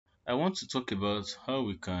I want to talk about how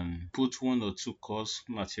we can put one or two course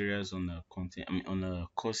materials on our content, on our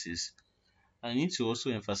courses. I need to also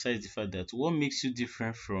emphasize the fact that what makes you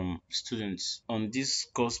different from students on this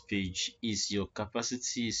course page is your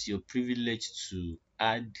capacity, is your privilege to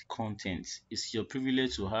add content, it's your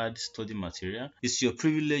privilege to add study material, it's your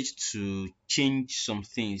privilege to change some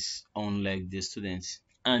things unlike the students.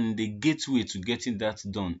 And the gateway to getting that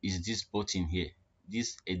done is this button here,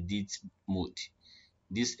 this edit mode,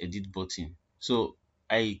 this edit button. So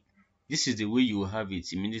I this is the way you will have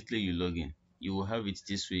it immediately you log in. You will have it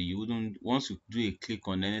this way. You wouldn't once you do a click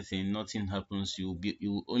on anything, nothing happens. You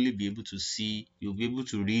will only be able to see, you'll be able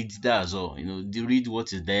to read that as well. You read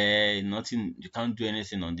what is there, nothing, you can't do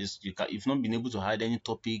anything on this. You've not been able to hide any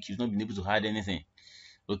topic, you've not been able to hide anything.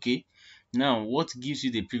 Okay. Now what gives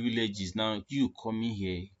you the privilege is now you come in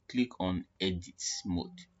here, click on edit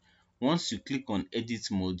mode. Once you click on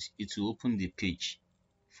edit mode, it will open the page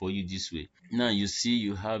for you this way. Now you see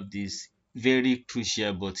you have this very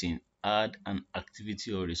crucial button, add an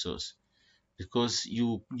activity or resource, because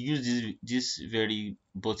you use this very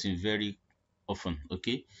button very often.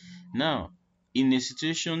 Okay. Now in a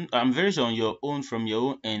situation, I'm very sure on your own, from your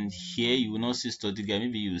own end here, you will not see study guide,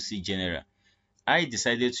 maybe you will see general. I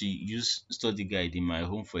decided to use study guide in my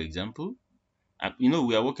home, for example.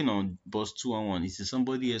 We are working on bus 211. It's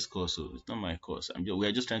somebody else's course, so it's not my course. We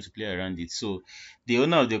are just trying to play around it. So the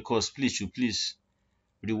owner of the course, please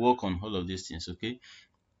rework on all of these things. Okay.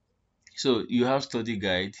 So you have study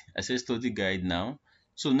guide. I said study guide now.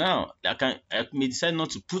 So now I may decide not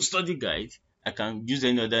to put study guide. I can use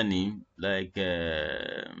any other name, like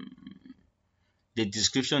the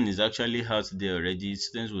description is actually out there already.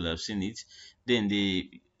 Students would have seen it. Then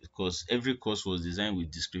because every course was designed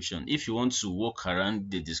with description. If you want to walk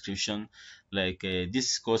around the description, like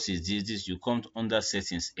this course is this, you come under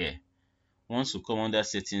settings here. Once you come under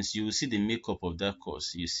settings, you will see the makeup of that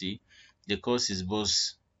course. You see the course is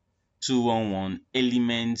both 211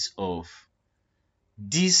 elements of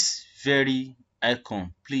this very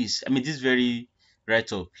icon. Please, this very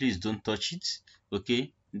write up, please don't touch it.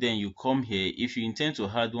 Okay. Then you come here. If you intend to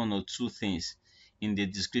add one or two things in the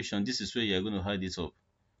description, this is where you're going to add it up.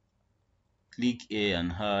 Click here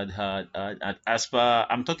and add. As per,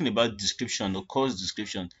 I'm talking about description or course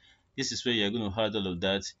description. This is where you're going to add all of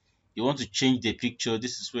that. You want to change the picture,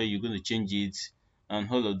 this is where you're going to change it, and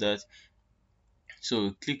all of that.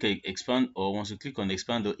 So click expand, or once you click on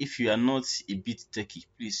expand, or if you are not a bit techy,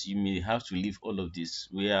 please, you may have to leave all of this.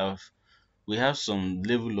 We have some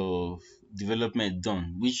level of development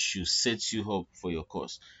done which should set you up for your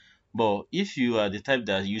course. But if you are the type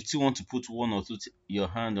that you still want to put one or two your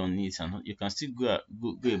hand on it, and you can still go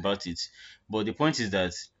about it. But the point is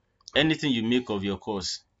that anything you make of your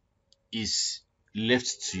course is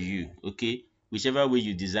left to you. Okay. Whichever way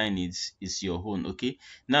you design it is your own. Okay.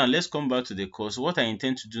 Now let's come back to the course. What I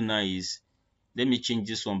intend to do now is, let me change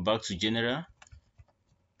this one back to general.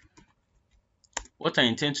 What I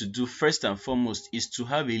intend to do first and foremost is to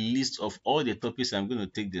have a list of all the topics I'm going to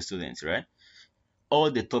take the students, right? All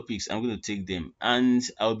the topics I'm going to take them, and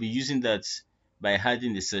I'll be using that by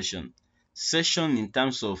adding the session in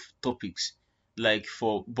terms of topics. Like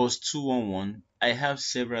for bus 211, I have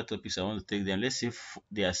several topics I want to take them. Let's say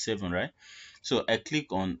there are 7, right? So I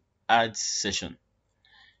click on add session.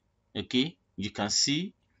 Okay, you can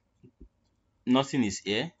see nothing is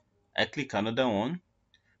here. I click another one.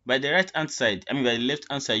 By the right hand side, by the left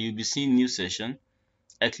hand side, you'll be seeing new session.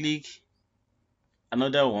 I click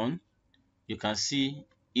another one. You can see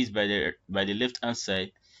it by the left hand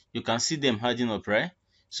side. You can see them adding up, right?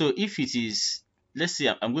 So if it is, let's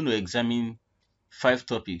say I'm going to examine 5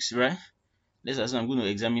 topics, right? Let's assume I'm going to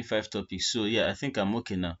examine 5 topics. So yeah, I think I'm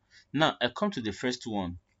okay now. Now I come to the first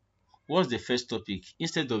one. What's the first topic?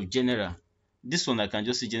 Instead of general, this one I can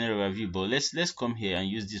just say general review, but let's come here and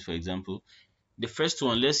use this for example. The first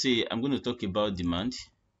one, let's say I'm going to talk about demand.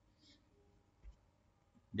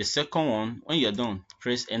 The second one, when you're done,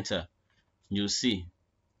 press enter. You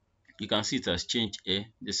can see it has changed here.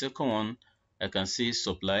 The second one, I can say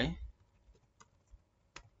supply.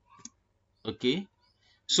 Okay.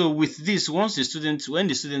 So with this, when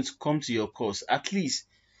the students come to your course, at least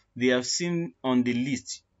they have seen on the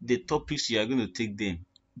list the topics you are going to take them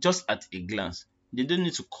just at a glance. They don't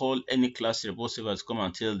need to call any class rep whatsoever to come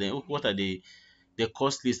and tell them, oh, what are the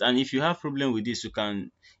course list. And if you have problem with this, you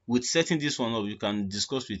can, with setting this one up, you can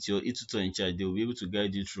discuss with your e-tutor in charge. They will be able to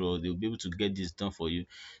guide you through, or they will be able to get this done for you.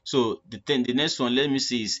 So the next one, let me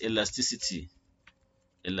say, is elasticity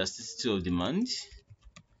of demand.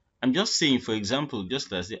 I'm just saying, for example,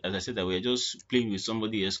 just as I said, that we're just playing with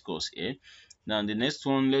somebody else's course here. Now the next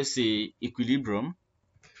one, let's say equilibrium.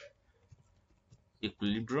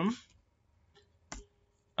 equilibrium,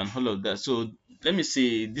 and all of that. So let me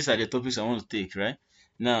say these are the topics I want to take, right?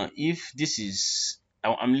 Now, if this is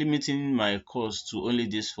I'm limiting my course to only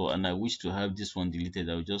this four and I wish to have this one deleted,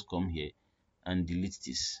 I'll just come here and delete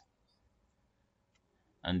this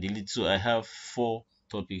and delete. So I have four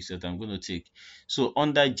topics that I'm going to take. So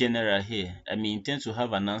under general here, I may intend to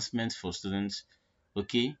have announcements for students.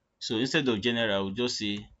 Okay. So instead of general, I will just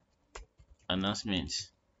say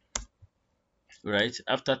announcements. Right.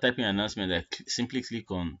 After typing announcement, I simply click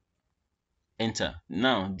on enter.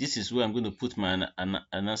 Now this is where I'm going to put my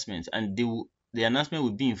announcement, and the announcement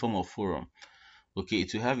will be in form of forum. Okay,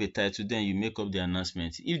 it will have a title, then you make up the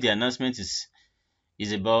announcement. If the announcement is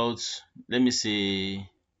about, let me say,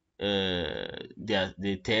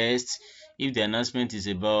 the test. If the announcement is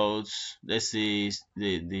about, let's say,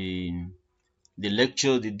 the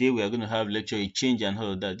lecture, the day we are going to have lecture, a change and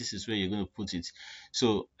all of that, this is where you're going to put it.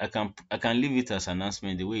 So I can leave it as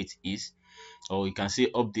announcement the way it is, or you can say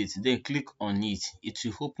update, then click on it. It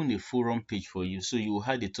will open a forum page for you, so you will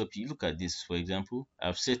have the topic. Look at this. For example,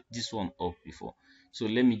 I've set this one up before, so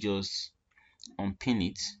let me just unpin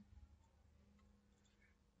it.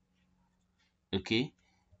 Okay,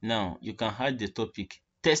 now you can add the topic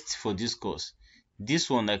test for this course. This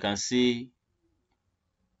one I can say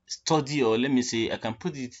study, or let me say I can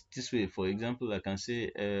put it this way. For example, I can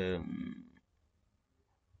say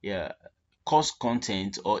yeah, course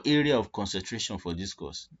content or area of concentration for this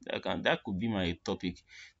course. That could be my topic.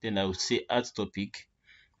 Then I would say add topic,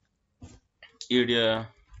 area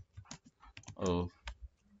of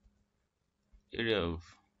area of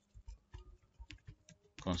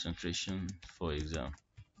concentration for exam.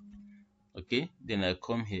 Okay, then I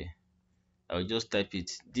come here, I'll just type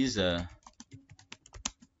it. These are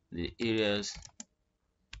the areas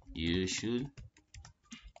you should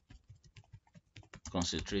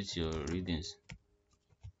concentrate your readings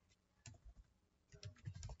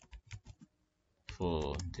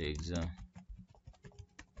for the exam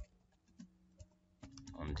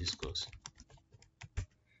on this course.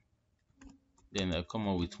 Then I come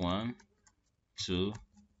up with 1, 2,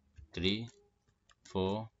 3,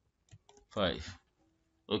 4, 5.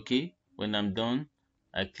 Okay, when I'm done,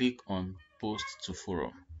 I click on post to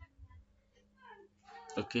forum.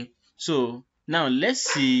 Okay, so now let's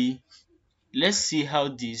see how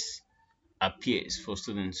this appears for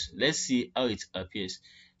students. Let's see how it appears.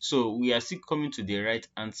 So we are still coming to the right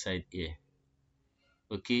hand side here.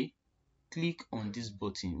 Okay, click on this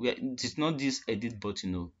button. It is not this edit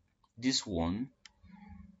button, no, this one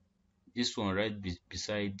right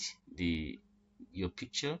beside your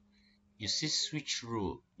picture. You see switch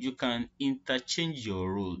role. You can interchange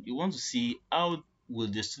your role. You want to see how will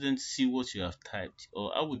the student see what you have typed,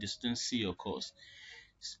 or how will the student see your course.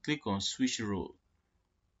 Click on switch role.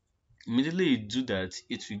 Immediately you do that,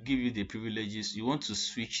 it will give you the privileges. You want to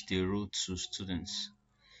switch the role to students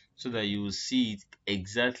so that you will see it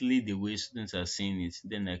exactly the way students are seeing it.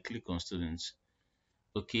 Then I click on students.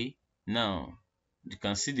 Okay, now you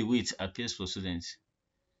can see the way it appears for students.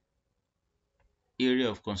 Area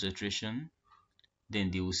of concentration,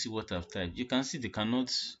 then they will see what I've typed. You can see they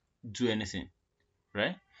cannot do anything,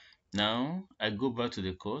 right? Now I go back to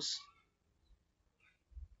the course,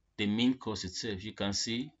 the main course itself. You can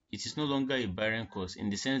see it is no longer a barren course,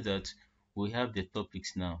 in the sense that we have the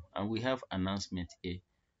topics now and we have announcement here.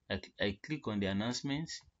 I click on the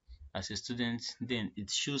announcement as a student, then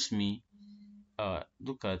it shows me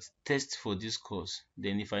look at test for this course.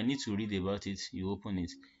 Then if I need to read about it, you open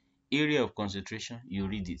it. Area of concentration, you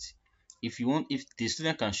read it. If the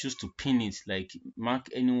student can choose to pin it, like mark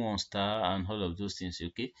anyone star and all of those things.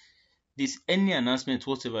 Okay, this any announcement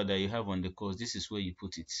whatever that you have on the course, this is where you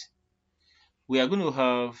put it. We are going to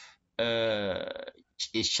have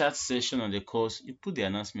a chat session on the course. You put the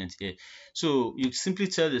announcement here. So you simply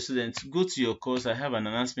tell the student, go to your course, I have an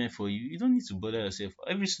announcement for you. You don't need to bother yourself.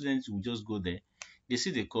 Every student will just go there. They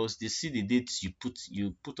see the course, they see the dates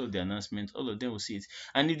you put up the announcement, all of them will see it.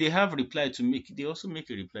 And if they have reply to make, they also make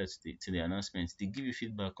a reply to the announcement. They give you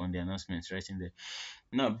feedback on the announcements right in there.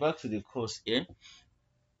 Now back to the course here.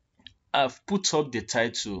 I've put up the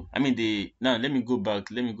title. I mean the now let me go back.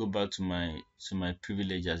 Let me go back to my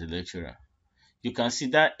privilege as a lecturer. You can see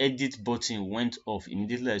that edit button went off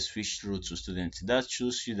immediately I switched role to student. That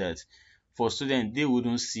shows you that for student they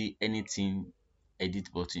wouldn't see anything edit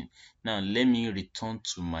button. Now let me return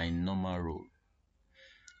to my normal role.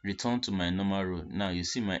 Now you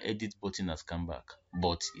see my edit button has come back,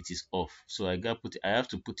 but it is off. So I have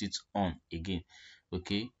to put it on again.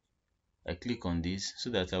 Okay, I click on this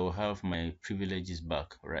so that I will have my privileges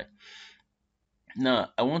back. Right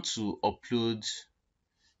now I want to upload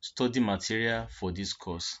study material for this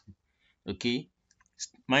course. Okay,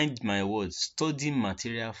 mind my words, study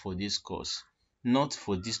material for this course, not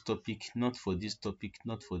for this topic, not for this topic,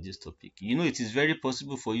 not for this topic. You know, it is very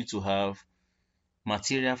possible for you to have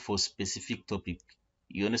material for specific topic.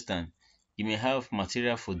 You understand? You may have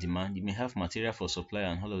material for demand, you may have material for supply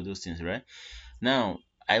and all of those things, right? Now,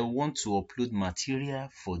 I want to upload material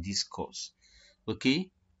for this course. Okay,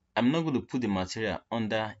 I'm not going to put the material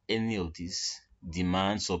under any of these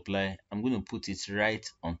demand, supply. I'm going to put it right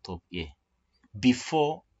on top here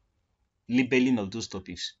before labeling of those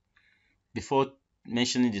topics, before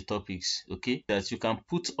mentioning the topics. Okay, that you can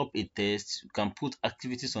put up a test, you can put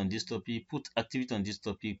activities on this topic, put activity on this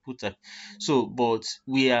topic, so, but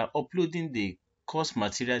we are uploading the course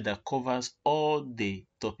material that covers all the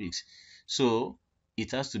topics, so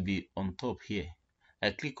it has to be on top here. I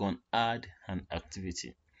click on add an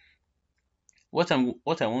activity. What I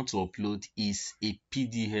want to upload is a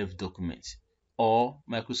PDF document or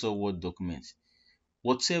Microsoft Word document.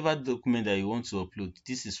 Whatever document that you want to upload,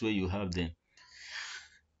 this is where you have them.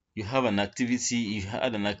 You have an activity, you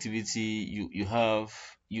had an activity, you have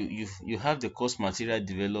the course material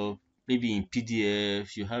developed, maybe in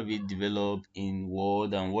PDF, you have it developed in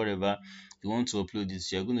Word and whatever you want to upload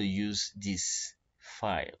this. You're going to use this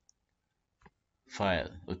file.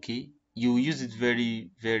 Okay, you use it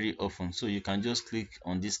very often, so you can just click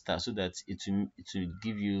on this star so that it will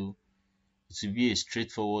give you, it will be a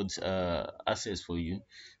straightforward access for you.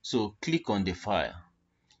 So click on the file.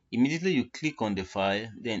 Immediately you click on the file,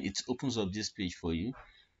 then it opens up this page for you.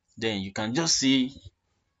 Then you can just see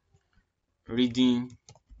reading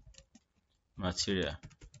material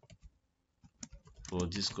for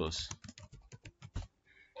this course.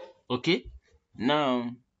 Okay,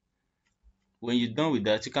 now when you're done with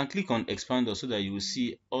that, you can click on expander so that you will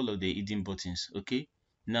see all of the hidden buttons. Okay,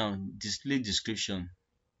 now display description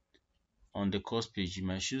on the course page, you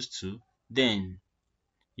might choose to. Then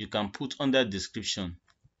you can put under description,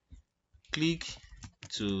 click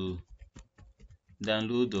to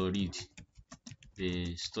download or read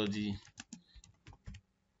the study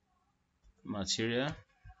material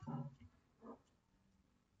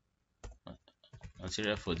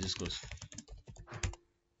for this course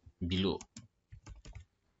below,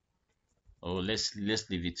 or let's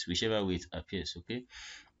leave it whichever way it appears. Okay,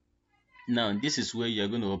 now this is where you're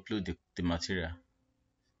going to upload the material,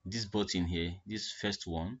 this button here, this first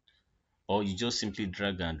one, or you just simply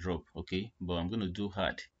drag and drop. Okay, but I'm going to do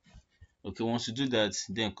hard. Okay, once you do that,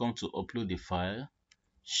 then come to upload the file,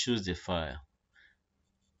 choose the file.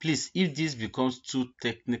 Please, if this becomes too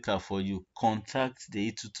technical for you, contact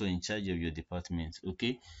the tutor in charge of your department.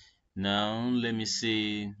 Okay, now let me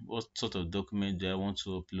see, what sort of document do I want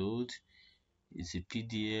to upload? It's a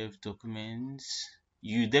PDF document.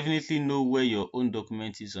 You definitely know where your own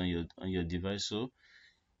document is on your device, so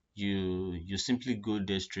you simply go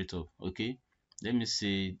there straight up. Okay, let me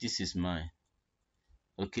say this is mine.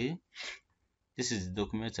 Okay, this is the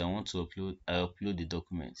document I want to upload. I upload the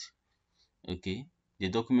document. Okay, the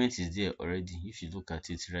document is there already if you look at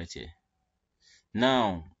it right here.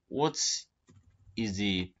 Now, what is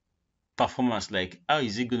the performance like? How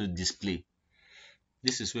is it going to display?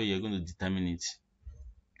 This is where you're going to determine it.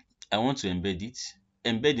 I want to embed it.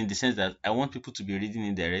 Embed in the sense that I want people to be reading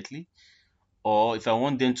it directly, or if I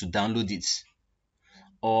want them to download it,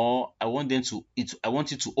 or I want I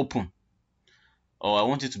want it to open, or I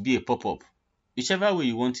want it to be a pop-up. Whichever way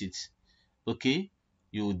you want it. Okay,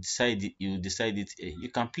 you decide it. You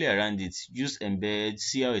can play around it, use embed,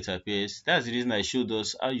 see how it appears. That's the reason I showed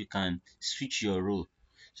us how you can switch your role,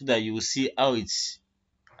 so that you will see how it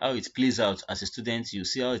plays out as a student, you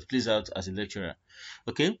see how it plays out as a lecturer.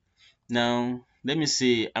 Okay, now let me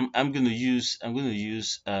say I'm going to use let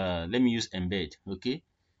me use embed. Okay,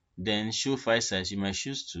 then show file size, you might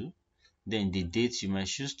choose to. Then the date, you might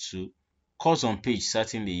choose to. Course on page,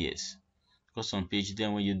 certainly yes, course on page.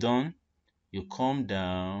 Then when you're done, you come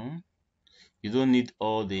down. You don't need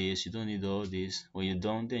all this, when you're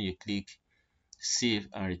done, then you click save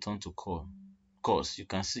and return to course. You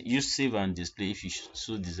can use save and display if you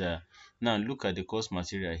so desire. Now look at the course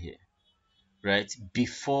material here, right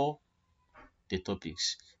before the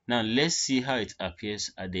topics. Now let's see how it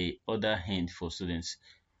appears at the other end for students.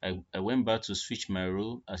 I went back to switch my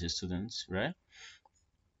role as a student, right?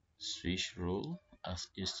 Switch role as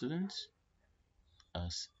a student.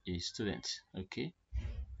 Okay,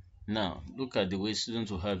 now look at the way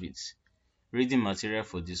students will have it. Reading material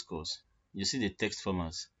for this course. You see the text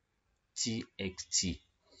format TXT.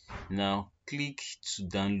 Now click to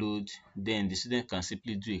download, then the student can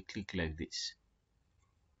simply do a click like this.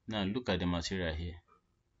 Now look at the material here.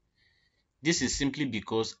 This is simply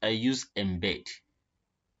because I use embed.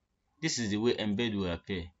 This is the way embed will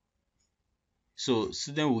appear. So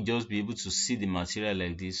students will just be able to see the material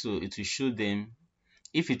like this. So it will show them,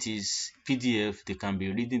 if it is PDF, they can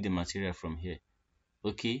be reading the material from here.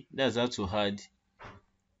 Okay, that's how to add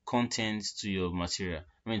content to your material,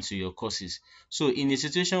 to your courses. So in a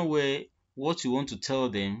situation where what you want to tell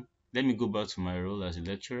them, let me go back to my role as a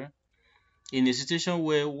lecturer. In a situation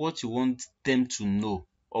where what you want them to know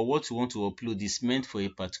or what you want to upload is meant for a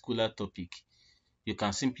particular topic, you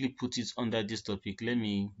can simply put it under this topic. Let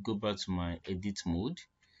me go back to my edit mode.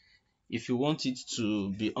 If you want it to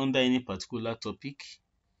be under any particular topic,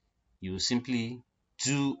 you simply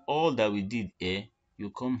do all that we did here.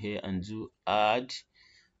 You come here and do add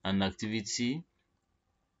an activity,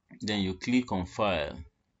 then you click on file.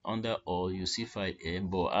 Under all, you see file here,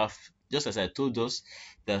 but just as I told us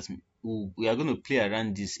that we are going to play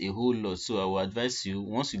around this a whole lot, so I will advise you,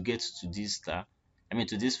 once you get to this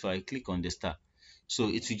to this file, click on the star. So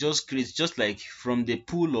it will just create, just like from the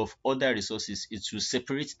pool of other resources, it will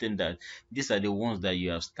separate them, that these are the ones that you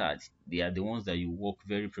have started, they are the ones that you work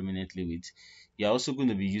very prominently with. You are also going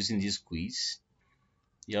to be using this quiz,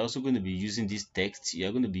 you are also going to be using this text, you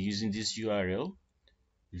are going to be using this URL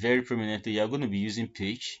very prominently. You're going to be using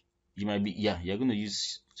page. You might be, you're going to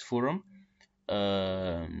use forum.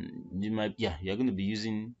 You're going to be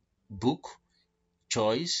using book,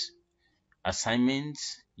 choice,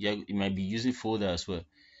 assignments. You might be using folder as well.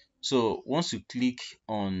 So once you click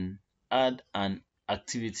on add an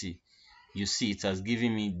activity, you see it has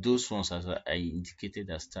given me those ones as I indicated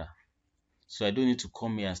as star. So I don't need to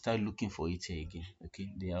come here and start looking for it here again.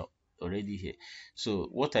 Okay, they are already here. So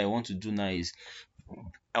what I want to do now is,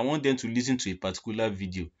 I want them to listen to a particular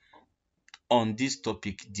video on this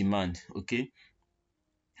topic, demand. Okay,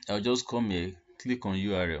 I'll just come here, click on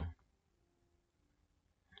URL.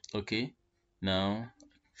 Okay, now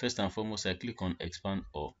first and foremost, I click on expand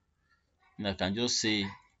all, and I can just say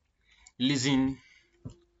listen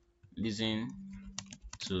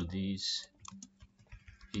to this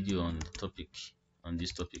video on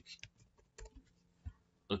this topic.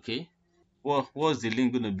 Okay, what's the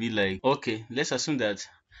link going to be like? Okay, let's assume that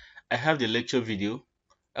I have the lecture video.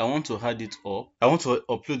 I want to add it up. I want to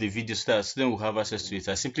upload the video so that students will have access to it.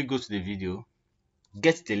 I simply go to the video,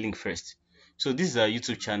 get the link first. So this is our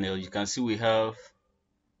YouTube channel. You can see we have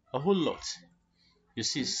a whole lot. You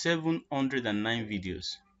see 709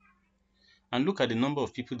 videos. And look at the number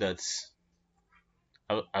of people that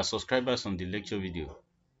are subscribers on the lecture video.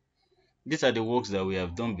 These are the works that we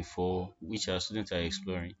have done before, which our students are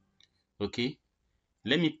exploring. Okay,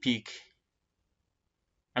 let me pick.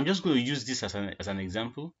 I'm just going to use this as an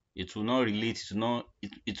example. It will not relate,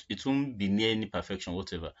 it won't be near any perfection,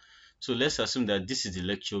 whatever. So let's assume that this is the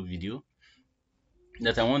lecture video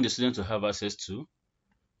that I want the student to have access to.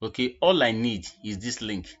 Okay, all I need is this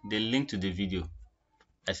link, the link to the video.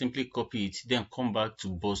 I simply copy it, then come back to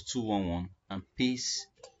boss 211 and paste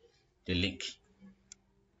the link.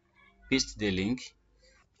 Paste the link.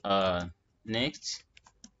 Next,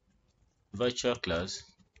 virtual class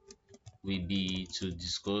will be to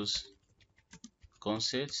discuss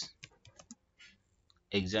concepts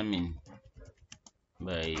examined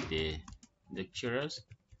by the lecturers.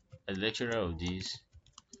 A lecturer of this,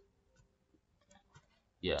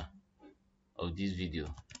 of this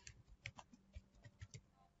video,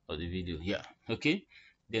 okay.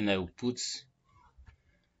 Then I will put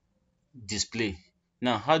display.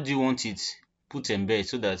 Now, how do you want it? Put embed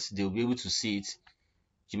so that they will be able to see it.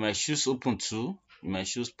 You might choose open to, you might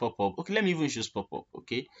choose pop-up. Okay, let me even choose pop-up.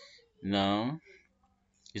 Okay, now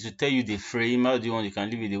it will tell you the frame. How do you want? You can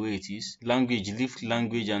leave it the way it is. Language, leave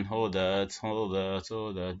language and all that.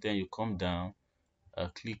 Then you come down,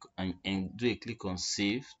 click and do a click on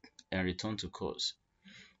save and return to course.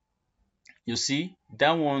 You see,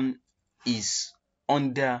 that one is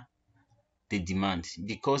under the demand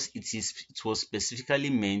because it was specifically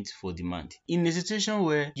meant for demand. In a situation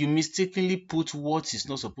where you mistakenly put what is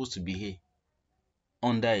not supposed to be here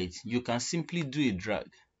under it, you can simply do a drag.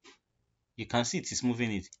 You can see it is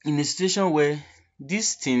moving it. In a situation where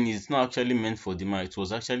this thing is not actually meant for demand, it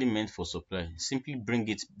was actually meant for supply, simply bring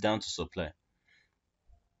it down to supply.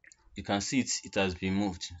 You can see it has been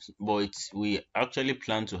moved, but we actually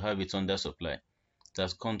plan to have it under supply. It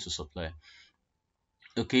has come to supply.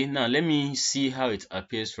 Okay, now let me see how it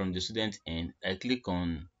appears from the student end. I click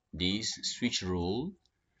on this switch role.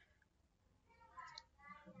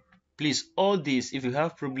 Please, all this, if you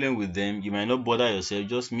have problem with them, you might not bother yourself.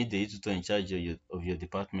 Just meet the tutor in charge of your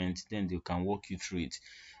department, then they can walk you through it.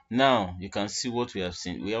 Now you can see what we have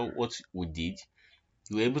seen. What we did.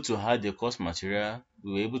 We were able to add the course material,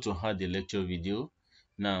 we were able to add the lecture video.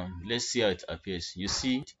 Now let's see how it appears. You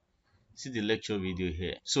see the lecture video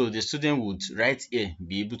here. So the student would right here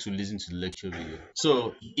be able to listen to the lecture video.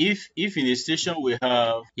 So if in a station we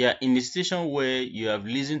have, yeah, in a station where you have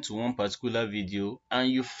listened to one particular video and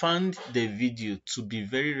you found the video to be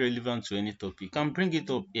very relevant to any topic, you can bring it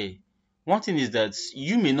up here. One thing is that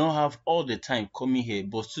you may not have all the time coming here,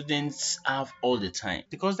 but students have all the time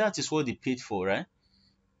because that is what they paid for, right?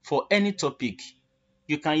 For any topic,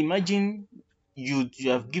 you can imagine you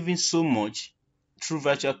have given so much through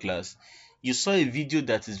virtual class. You saw a video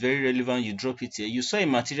that is very relevant, you drop it here. You saw a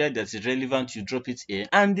material that is relevant, you drop it here.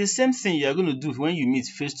 And the same thing you are going to do when you meet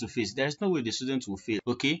face to face. There is no way the student will fail.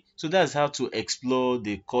 Okay, so that's how to explore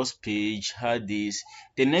the course page, how this.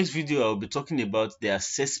 The next video I'll be talking about the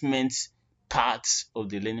assessment part of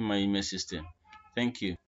the learning management system. Thank you.